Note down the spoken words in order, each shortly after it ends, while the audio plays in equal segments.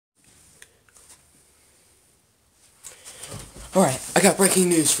Alright, I got breaking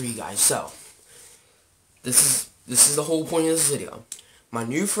news for you guys. So, this is the whole point of this video. My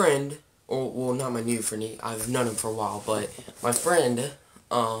new friend, or well, not my new friend, I've known him for a while, but my friend,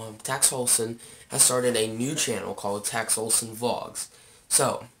 Tax Olson, has started a new channel called Tax Olson Vlogs.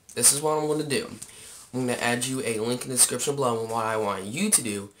 So, this is what I'm going to do. I'm going to add you a link in the description below, and what I want you to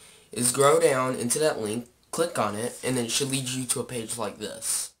do is scroll down into that link, click on it, and then it should lead you to a page like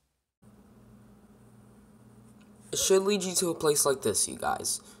this. It should lead you to a place like this, you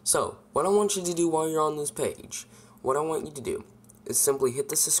guys. So, what I want you to do while you're on this page, what I want you to do is simply hit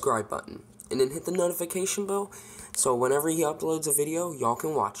the subscribe button, and then hit the notification bell, so whenever he uploads a video, y'all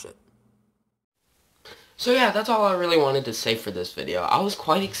can watch it. So yeah, that's all I really wanted to say for this video. I was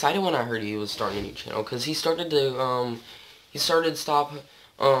quite excited when I heard he was starting a new channel, because he started to, stop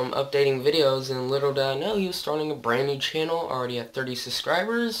updating videos, and little did I know he was starting a brand new channel, already at 30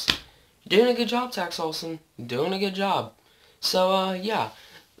 subscribers. You're doing a good job, Tax Olson. You're doing a good job. So, yeah.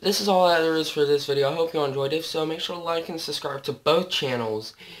 This is all that there is for this video. I hope you enjoyed it. If so, make sure to like and subscribe to both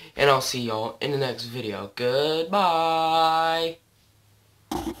channels. And I'll see y'all in the next video. Goodbye.